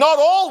best? Not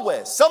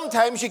always.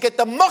 Sometimes you get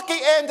the mucky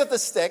end of the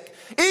stick,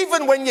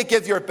 even when you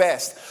give your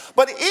best.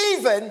 But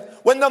even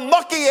when the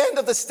mucky end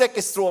of the stick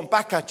is thrown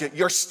back at you,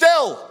 you're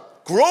still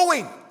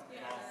growing.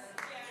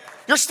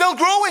 You're still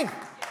growing.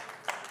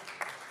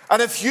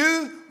 And if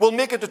you will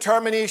make a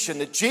determination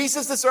that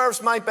Jesus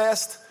deserves my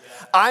best,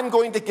 I'm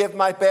going to give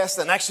my best,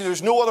 and actually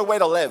there's no other way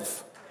to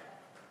live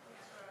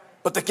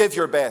but to give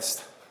your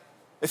best.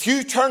 If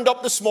you turned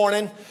up this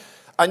morning,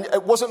 and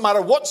it wasn't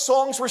matter what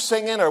songs we're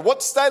singing or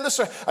what style of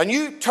song, and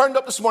you turned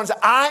up this morning and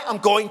said, I am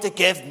going to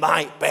give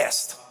my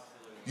best.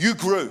 You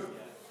grew.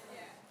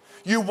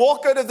 You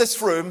walk out of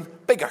this room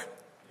bigger.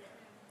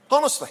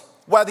 Honestly,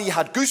 whether you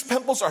had goose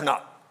pimples or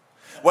not,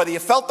 whether you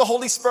felt the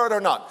Holy Spirit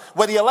or not,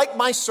 whether you like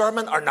my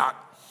sermon or not,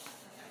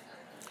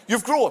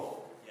 you've grown.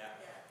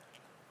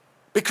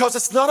 Because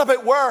it's not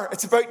about where,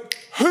 it's about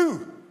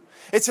who.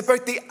 It's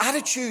about the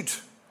attitude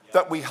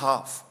that we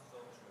have.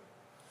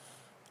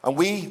 And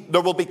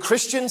there will be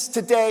Christians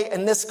today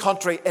in this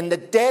country in the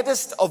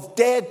deadest of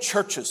dead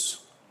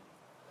churches.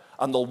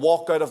 And they'll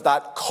walk out of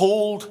that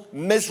cold,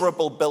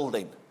 miserable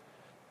building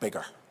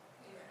bigger.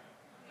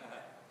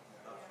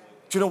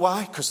 Do you know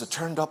why? Because they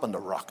turned up and they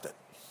rocked it.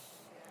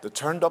 They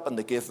turned up and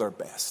they gave their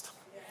best.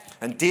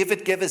 And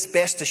David gave his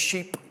best to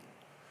sheep.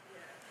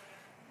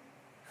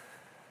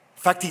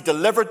 In fact, he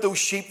delivered those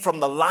sheep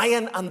from the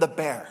lion and the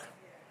bear.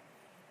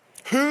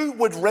 Who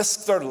would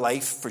risk their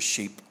life for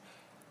sheep?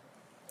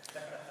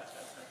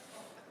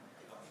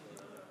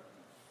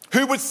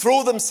 Who would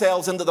throw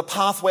themselves into the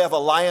pathway of a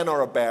lion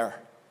or a bear?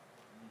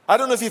 I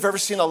don't know if you've ever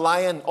seen a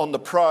lion on the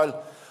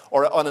prowl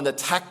or on an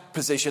attack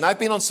position. I've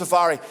been on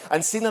safari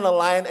and seen a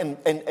lion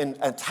in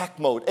attack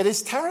mode. It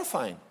is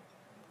terrifying.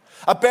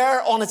 A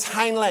bear on its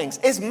hind legs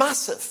is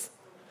massive.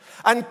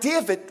 And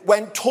David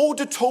went toe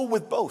to toe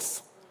with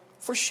both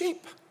for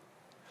sheep.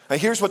 Now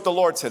here's what the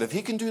Lord said. If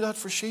he can do that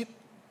for sheep,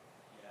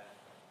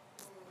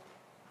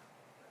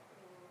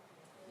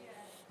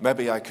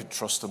 maybe I could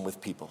trust him with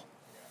people.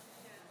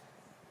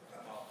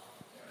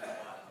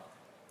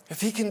 If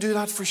he can do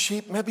that for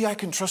sheep, maybe I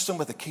can trust him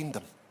with a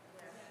kingdom.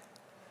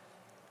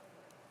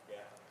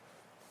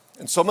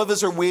 And some of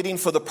us are waiting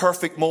for the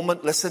perfect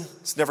moment. Listen,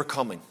 it's never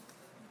coming.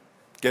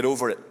 Get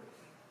over it.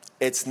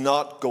 It's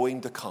not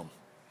going to come.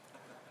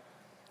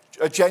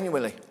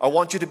 Genuinely, I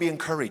want you to be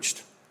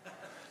encouraged,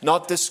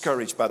 not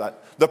discouraged by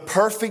that. The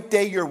perfect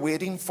day you're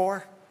waiting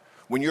for,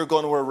 when you're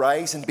going to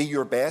arise and be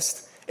your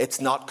best,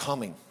 it's not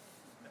coming.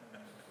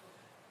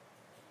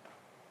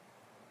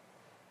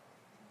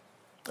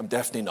 I'm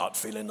definitely not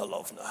feeling the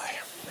love now.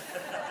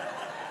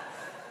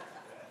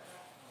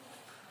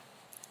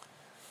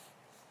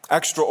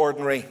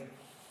 Extraordinary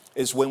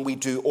is when we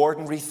do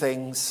ordinary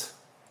things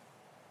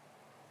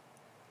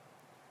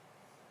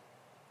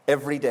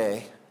every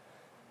day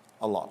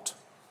a lot.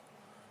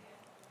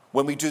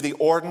 When we do the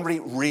ordinary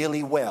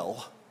really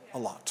well a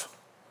lot.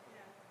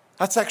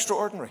 That's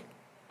extraordinary.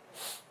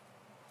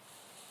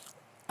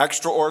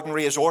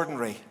 Extraordinary is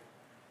ordinary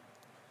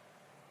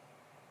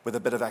with a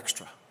bit of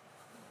extra.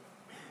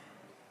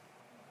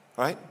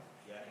 Right?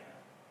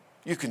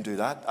 You can do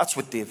that. That's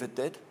what David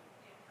did.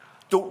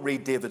 Don't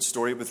read David's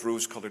story with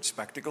rose-colored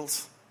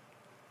spectacles.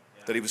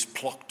 That he was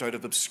plucked out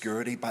of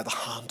obscurity by the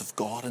hand of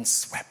God and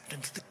swept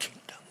into the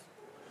kingdom.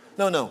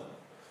 No.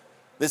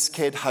 This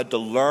kid had to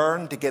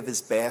learn to give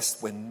his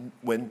best when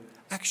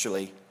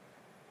actually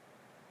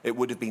it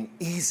would have been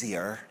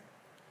easier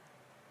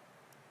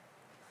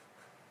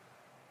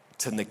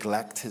to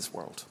neglect his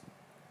world.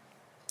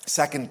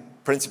 Second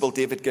principle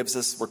David gives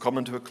us, we're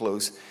coming to a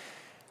close.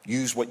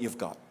 Use what you've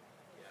got.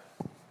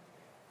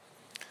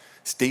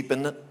 It's deep,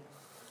 isn't it?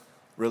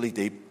 Really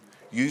deep.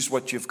 Use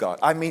what you've got.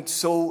 I meet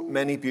so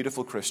many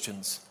beautiful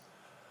Christians,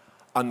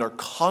 and they're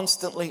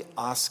constantly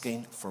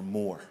asking for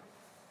more.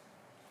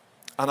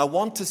 And I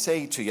want to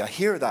say to you, I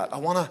hear that. I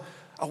want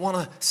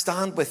to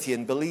stand with you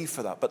and believe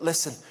for that. But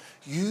listen,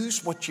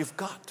 use what you've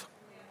got.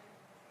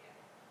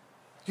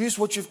 Use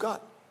what you've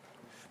got.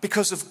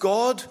 Because if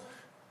God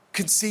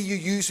can see you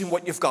using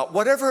what you've got,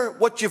 whatever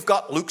what you've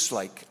got looks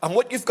like, and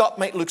what you've got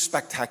might look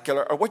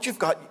spectacular, or what you've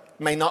got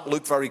may not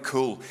look very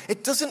cool.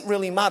 It doesn't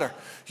really matter.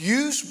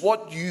 Use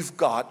what you've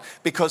got,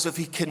 because if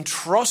he can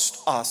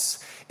trust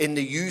us in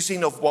the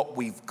using of what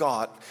we've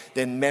got,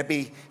 then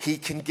maybe he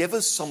can give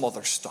us some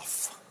other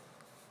stuff.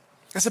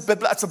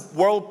 That's a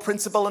world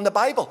principle in the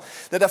Bible,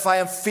 that if I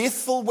am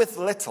faithful with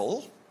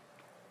little,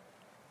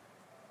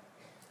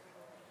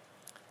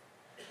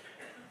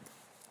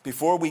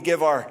 Before we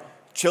give our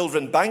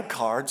children bank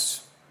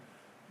cards,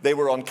 they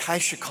were on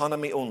cash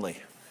economy only.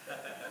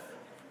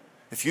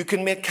 If you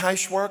can make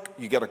cash work,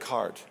 you get a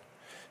card.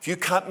 If you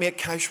can't make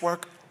cash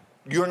work,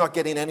 you're not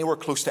getting anywhere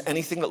close to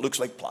anything that looks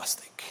like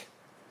plastic.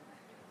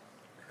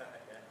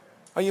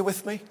 Are you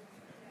with me?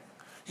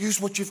 Use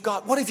what you've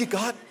got. What have you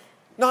got?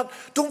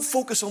 Don't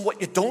focus on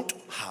what you don't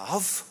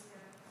have.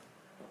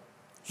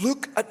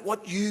 Look at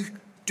what you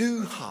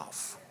do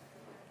have.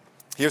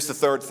 Here's the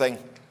third thing.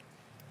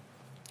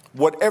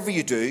 Whatever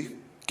you do,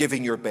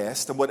 giving your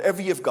best, and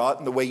whatever you've got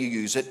and the way you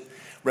use it,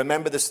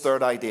 remember this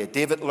third idea.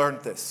 David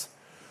learned this.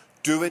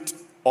 Do it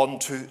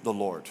unto the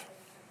Lord.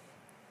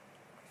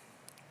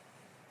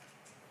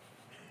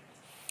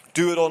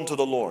 Do it unto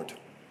the Lord.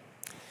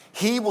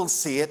 He will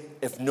see it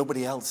if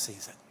nobody else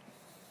sees it.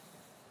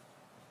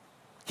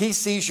 He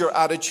sees your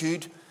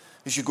attitude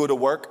as you go to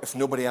work if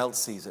nobody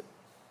else sees it.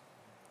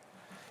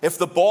 If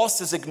the boss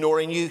is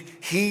ignoring you,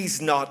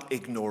 he's not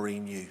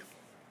ignoring you.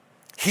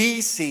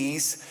 He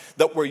sees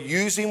that we're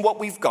using what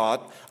we've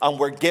got and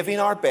we're giving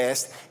our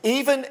best,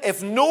 even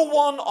if no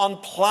one on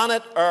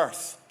planet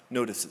Earth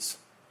notices.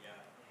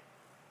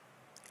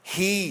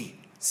 He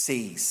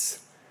sees.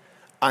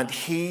 And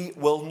he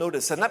will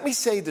notice. And let me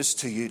say this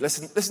to you.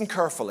 Listen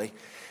carefully.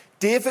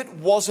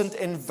 David wasn't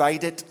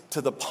invited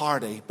to the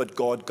party, but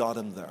God got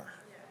him there.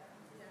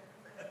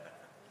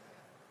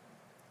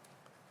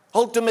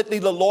 Ultimately,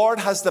 the Lord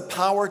has the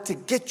power to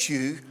get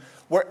you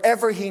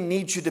wherever he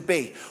needs you to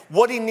be.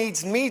 What he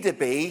needs me to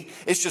be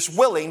is just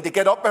willing to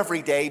get up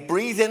every day,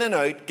 breathe in and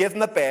out, give him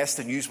the best,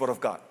 and use what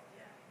I've got.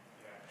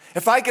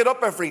 If I get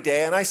up every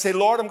day and I say,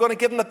 Lord, I'm going to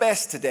give him the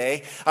best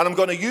today, and I'm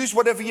going to use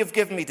whatever you've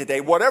given me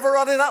today, whatever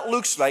that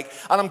looks like,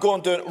 and I'm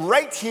going to do it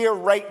right here,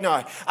 right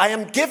now. I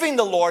am giving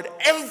the Lord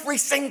every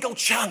single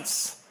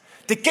chance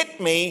to get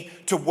me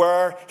to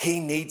where he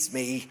needs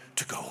me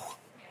to go.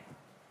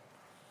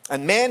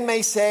 And men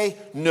may say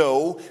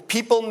no,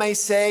 people may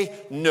say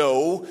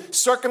no,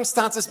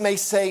 circumstances may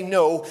say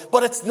no,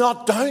 but it's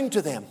not down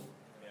to them.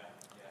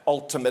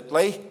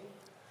 Ultimately,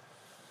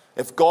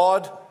 if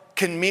God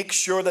can make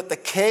sure that the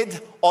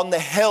kid on the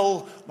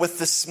hill with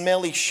the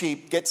smelly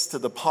sheep gets to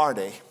the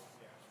party,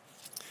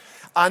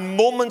 and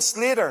moments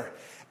later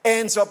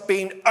ends up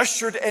being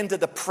ushered into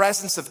the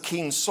presence of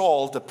King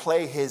Saul to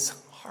play his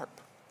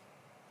harp,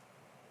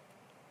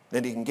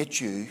 then he can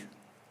get you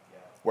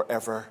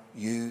wherever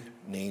you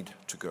need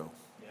to go.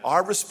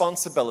 Our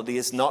responsibility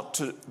is not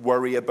to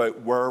worry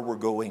about where we're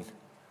going.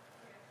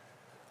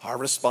 Our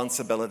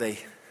responsibility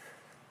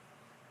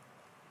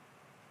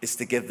is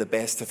to give the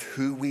best of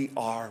who we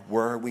are,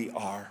 where we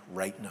are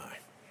right now.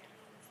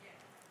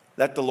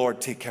 Let the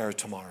Lord take care of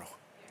tomorrow.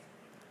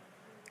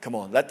 Come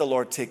on, let the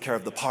Lord take care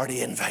of the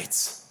party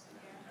invites.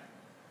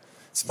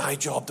 It's my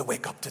job to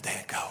wake up today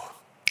and go,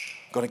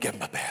 I'm going to give him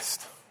my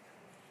best.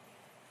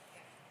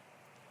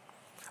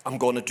 I'm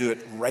going to do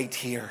it right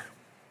here.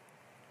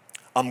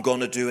 I'm going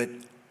to do it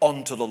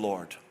unto the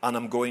Lord. And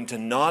I'm going to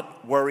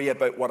not worry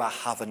about what I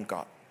haven't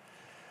got.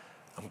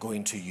 I'm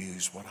going to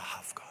use what I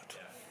have got.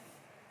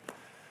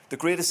 The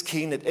greatest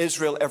king that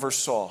Israel ever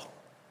saw,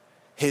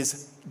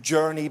 his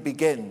journey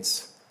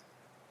begins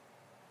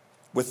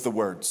with the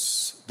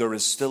words, there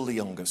is still the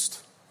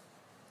youngest.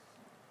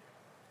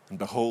 And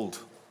behold,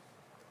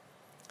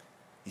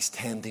 he's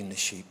tending the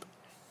sheep.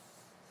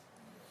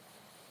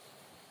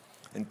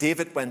 And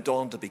David went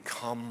on to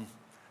become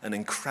an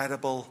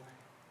incredible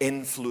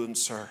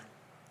influencer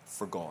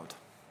for God.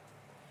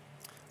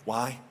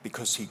 Why?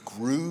 Because he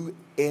grew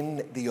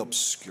in the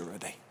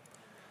obscurity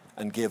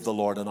and gave the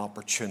Lord an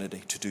opportunity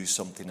to do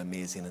something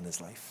amazing in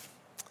his life.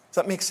 Does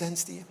that make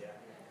sense to you?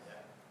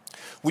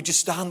 Would you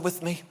stand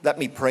with me? Let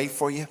me pray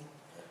for you.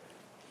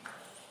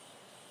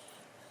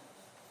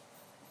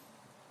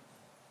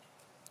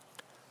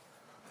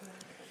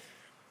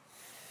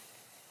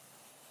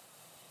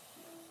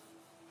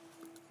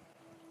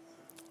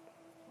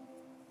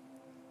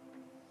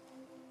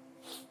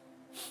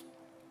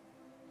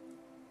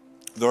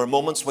 There are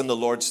moments when the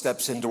Lord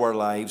steps into our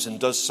lives and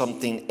does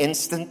something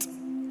instant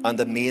and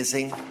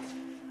amazing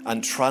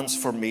and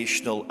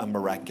transformational and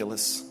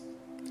miraculous.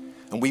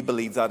 And we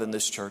believe that in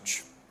this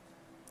church.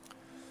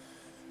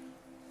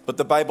 But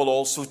the Bible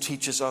also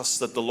teaches us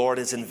that the Lord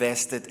is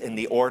invested in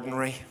the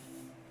ordinary,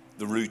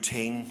 the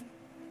routine,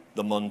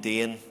 the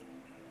mundane,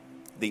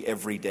 the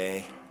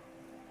everyday.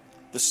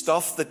 The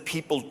stuff that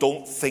people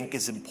don't think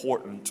is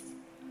important,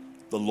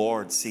 the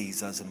Lord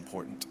sees as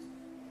important.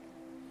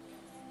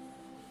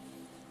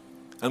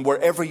 And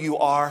wherever you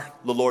are,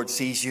 the Lord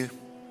sees you.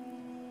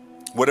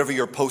 Whatever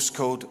your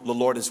postcode, the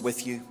Lord is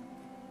with you.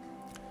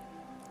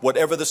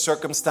 Whatever the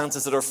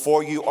circumstances that are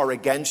for you or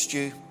against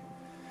you,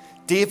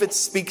 David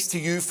speaks to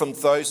you from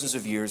thousands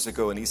of years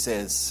ago and he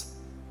says,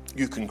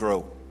 you can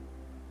grow.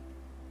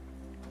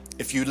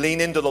 If you lean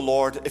into the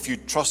Lord, if you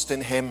trust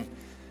in him,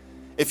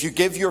 if you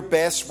give your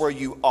best where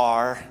you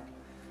are,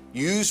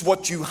 use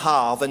what you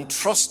have and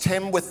trust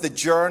him with the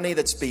journey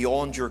that's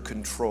beyond your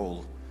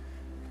control.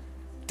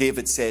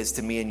 David says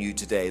to me and you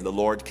today, the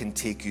Lord can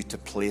take you to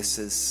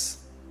places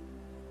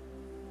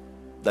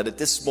that at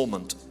this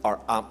moment are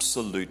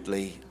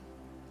absolutely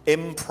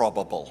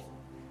improbable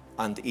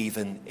and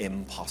even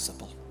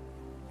impossible.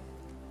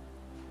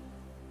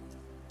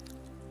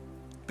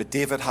 But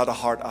David had a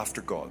heart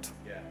after God.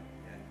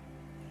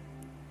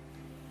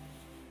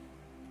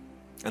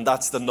 And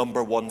that's the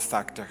number one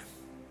factor.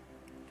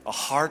 A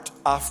heart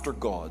after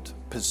God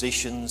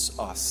positions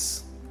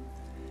us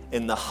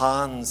in the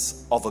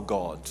hands of a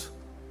God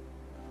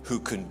who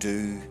can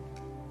do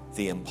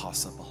the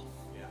impossible.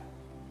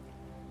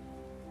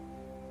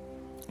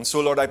 And so,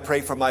 Lord, I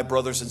pray for my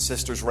brothers and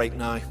sisters right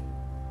now.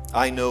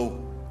 I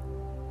know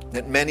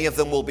that many of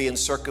them will be in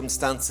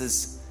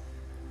circumstances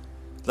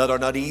that are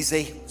not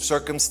easy,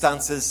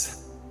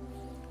 circumstances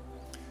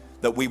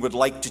that we would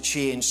like to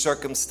change,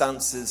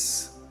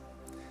 circumstances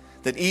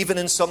that even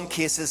in some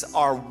cases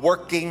are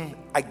working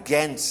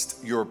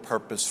against your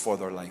purpose for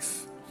their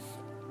life.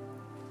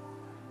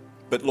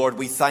 But Lord,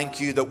 we thank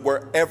you that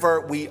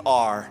wherever we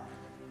are,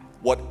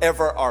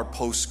 whatever our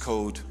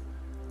postcode,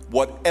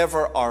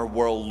 whatever our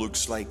world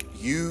looks like,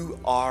 you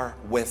are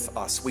with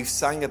us. We've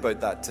sang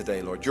about that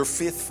today, Lord. You're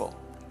faithful.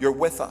 You're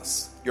with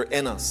us. You're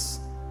in us.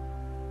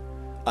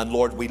 And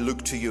Lord, we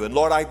look to you. And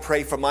Lord, I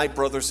pray for my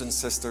brothers and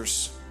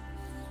sisters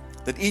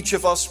that each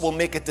of us will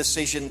make a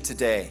decision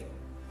today,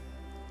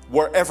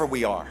 wherever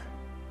we are,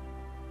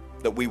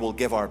 that we will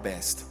give our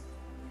best.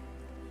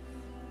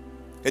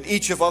 That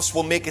each of us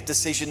will make a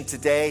decision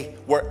today,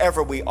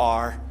 wherever we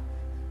are,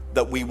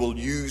 that we will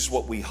use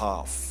what we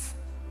have.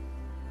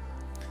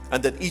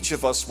 And that each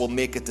of us will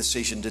make a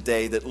decision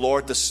today that,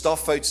 Lord, the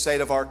stuff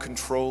outside of our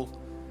control,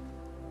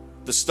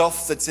 the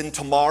stuff that's in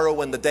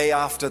tomorrow and the day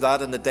after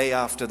that and the day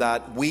after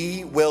that,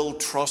 we will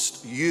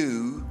trust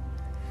you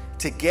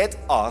to get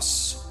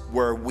us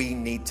where we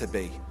need to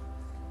be.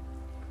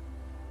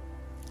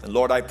 And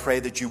Lord, I pray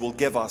that you will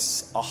give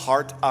us a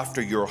heart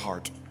after your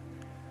heart,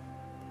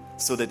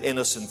 so that in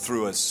us and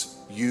through us,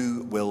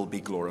 you will be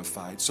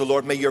glorified. So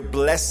Lord, may your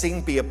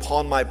blessing be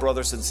upon my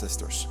brothers and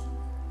sisters.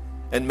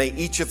 And may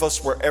each of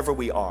us, wherever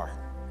we are,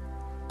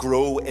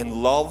 grow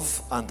in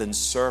love and in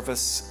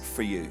service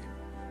for you.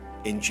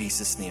 In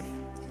Jesus'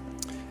 name,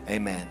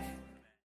 amen.